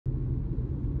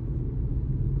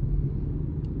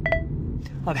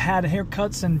I've had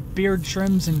haircuts and beard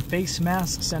trims and face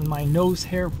masks and my nose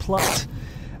hair plucked,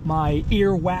 my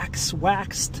ear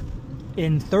waxed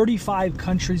in 35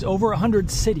 countries, over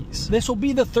 100 cities. This will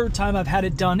be the third time I've had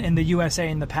it done in the USA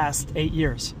in the past 8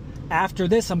 years. After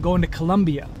this, I'm going to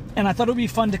Colombia, and I thought it would be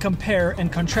fun to compare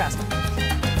and contrast.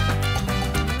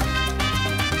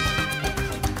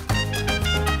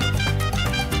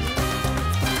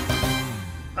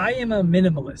 I am a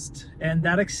minimalist, and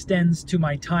that extends to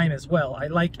my time as well. I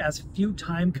like as few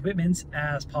time commitments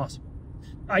as possible.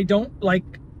 I don't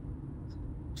like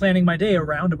planning my day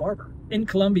around a barber. In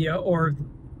Colombia, or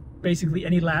basically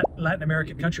any Latin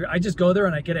American country, I just go there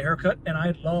and I get a haircut, and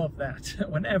I love that.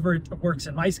 Whenever it works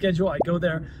in my schedule, I go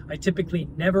there. I typically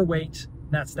never wait.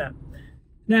 That's that.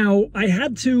 Now, I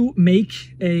had to make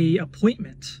an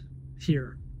appointment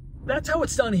here. That's how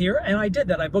it's done here, and I did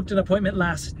that. I booked an appointment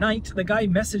last night. The guy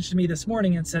messaged me this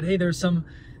morning and said, hey, there's some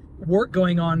work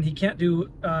going on. He can't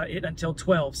do it until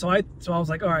 12. So I was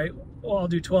like, all right, well, I'll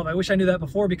do 12. I wish I knew that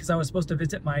before, because I was supposed to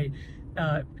visit my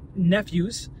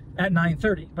nephews at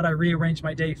 9:30, but I rearranged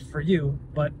my day for you.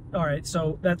 But all right,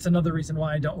 so that's another reason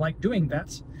why I don't like doing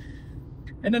that.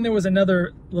 And then there was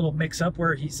another little mix-up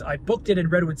where I booked it in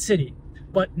Redwood City,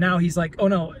 but now he's like, oh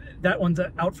no, that one's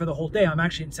out for the whole day. I'm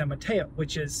actually in San Mateo,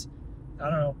 which is, I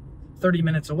don't know, 30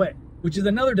 minutes away, which is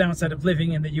another downside of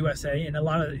living in the USA. In a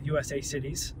lot of the USA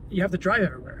cities, you have to drive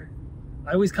everywhere.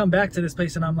 I always come back to this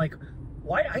place and I'm like,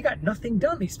 why? I got nothing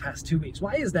done these past 2 weeks.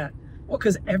 Why is that? Well,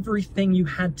 because everything you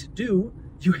had to do,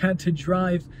 you had to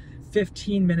drive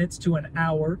 15 minutes to an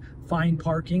hour, find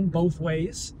parking both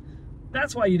ways.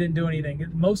 That's why you didn't do anything.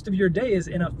 Most of your day is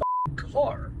in a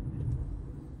car.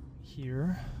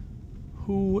 Here,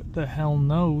 who the hell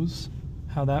knows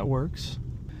how that works?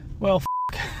 Well,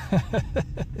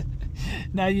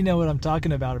 now you know what I'm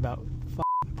talking about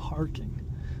parking.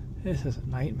 This is a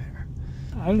nightmare.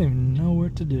 I don't even know where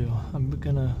to do. I'm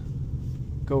gonna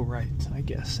go right, I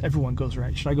guess. Everyone goes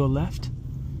right. Should I go left?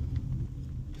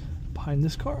 Behind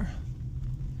this car?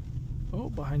 Oh,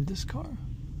 behind this car?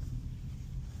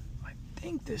 I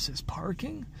think this is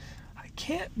parking. I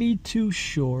can't be too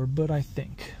sure, but I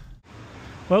think.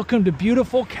 Welcome to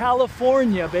beautiful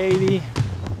California, baby.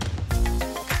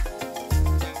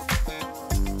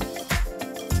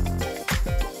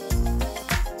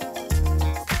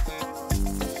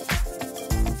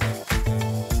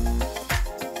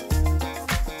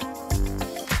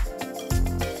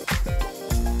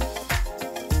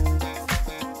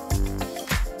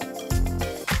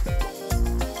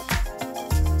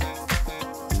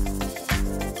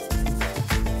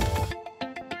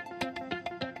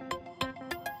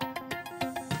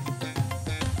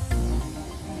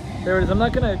 There it is. I'm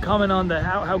not going to comment on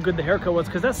how good the haircut was,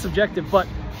 because that's subjective, but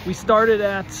we started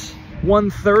at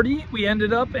 1:30. We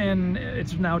ended up, and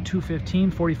it's now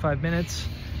 2:15, 45 minutes.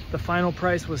 The final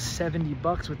price was 70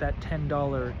 bucks with that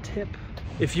 $10 tip.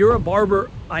 If you're a barber,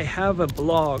 I have a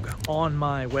blog on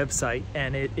my website,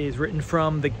 and it is written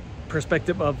from the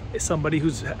perspective of somebody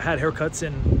who's had haircuts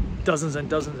in dozens and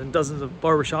dozens and dozens of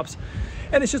barbershops.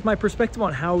 And it's just my perspective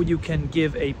on how you can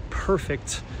give a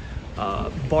perfect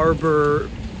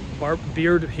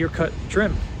beard haircut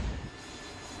trim.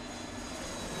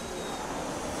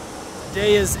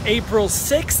 Today is April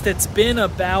 6th. It's been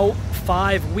about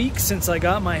 5 weeks since I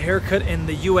got my haircut in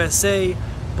the USA.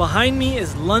 Behind me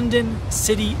is London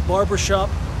City Barbershop,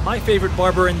 my favorite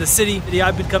barber in the city.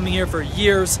 I've been coming here for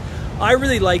years. I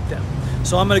really like them.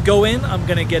 So I'm gonna go in, I'm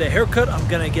gonna get a haircut, I'm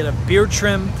gonna get a beard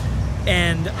trim.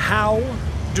 And how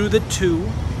do the two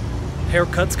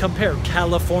haircuts compare?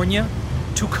 California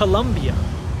to Colombia.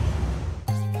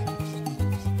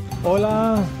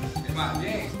 Hola. ¿Cómo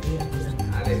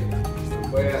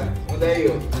te ha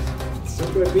ido?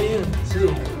 Súper bien, sí.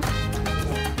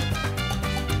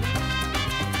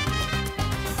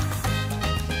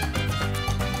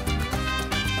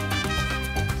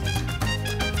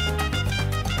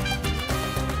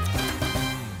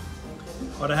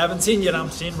 What I haven't seen yet, I'm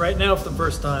seeing right now for the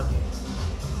first time.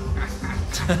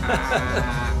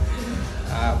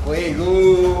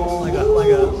 Fuego! Like a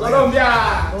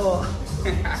Colombia! Oh.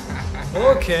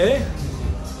 Okay.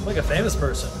 Like a famous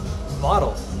person.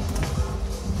 Model.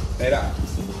 Espera.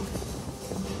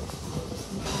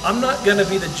 I'm not gonna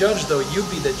be the judge though, you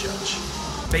be the judge.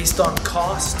 Based on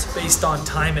cost, based on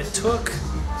time it took,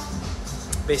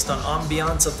 based on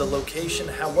ambiance of the location,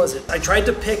 how was it? I tried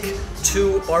to pick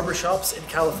two barbershops in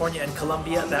California and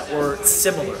Colombia that were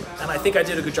similar, and I think I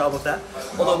did a good job of that.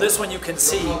 Although this one you can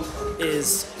see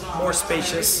is more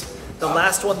spacious. The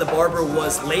last one, the barber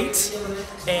was late,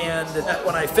 And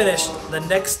when I finished, the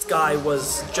next guy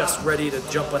was just ready to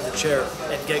jump on the chair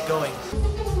and get going.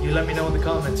 You let me know in the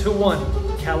comments, who won?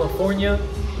 California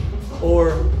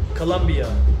or Colombia?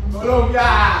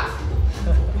 Colombia!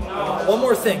 One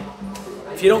more thing,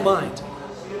 if you don't mind.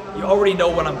 You already know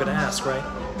what I'm gonna ask, right?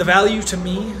 The value to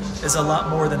me is a lot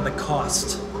more than the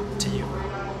cost to you.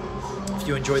 If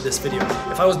you enjoyed this video.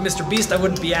 If I was Mr. Beast, I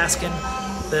wouldn't be asking.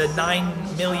 The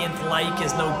 9 millionth like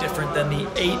is no different than the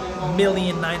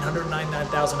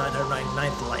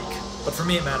 8,999,999th like. But for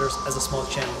me it matters as a small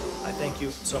channel. I thank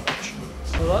you so much.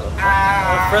 A lot of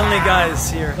friendly guys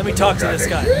here. Let me talk to this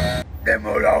guy.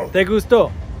 ¿Te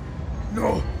gustó?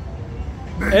 No.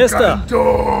 Esta.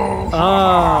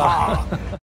 Ah.